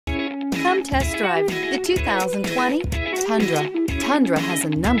Come test drive the 2020 Tundra. Tundra has a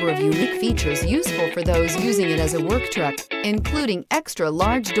number of unique features useful for those using it as a work truck, including extra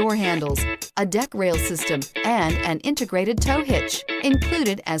large door handles, a deck rail system, and an integrated tow hitch.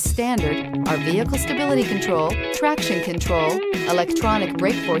 Included as standard are vehicle stability control, traction control, electronic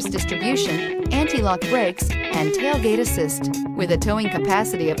brake force distribution, anti-lock brakes, and tailgate assist. With a towing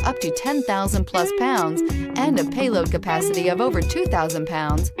capacity of up to 10,000 plus pounds and a payload capacity of over 2,000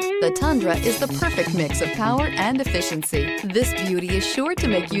 pounds, the Tundra is the perfect mix of power and efficiency. This beauty is sure to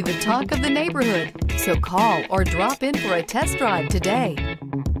make you the talk of the neighborhood. So call or drop in for a test drive today.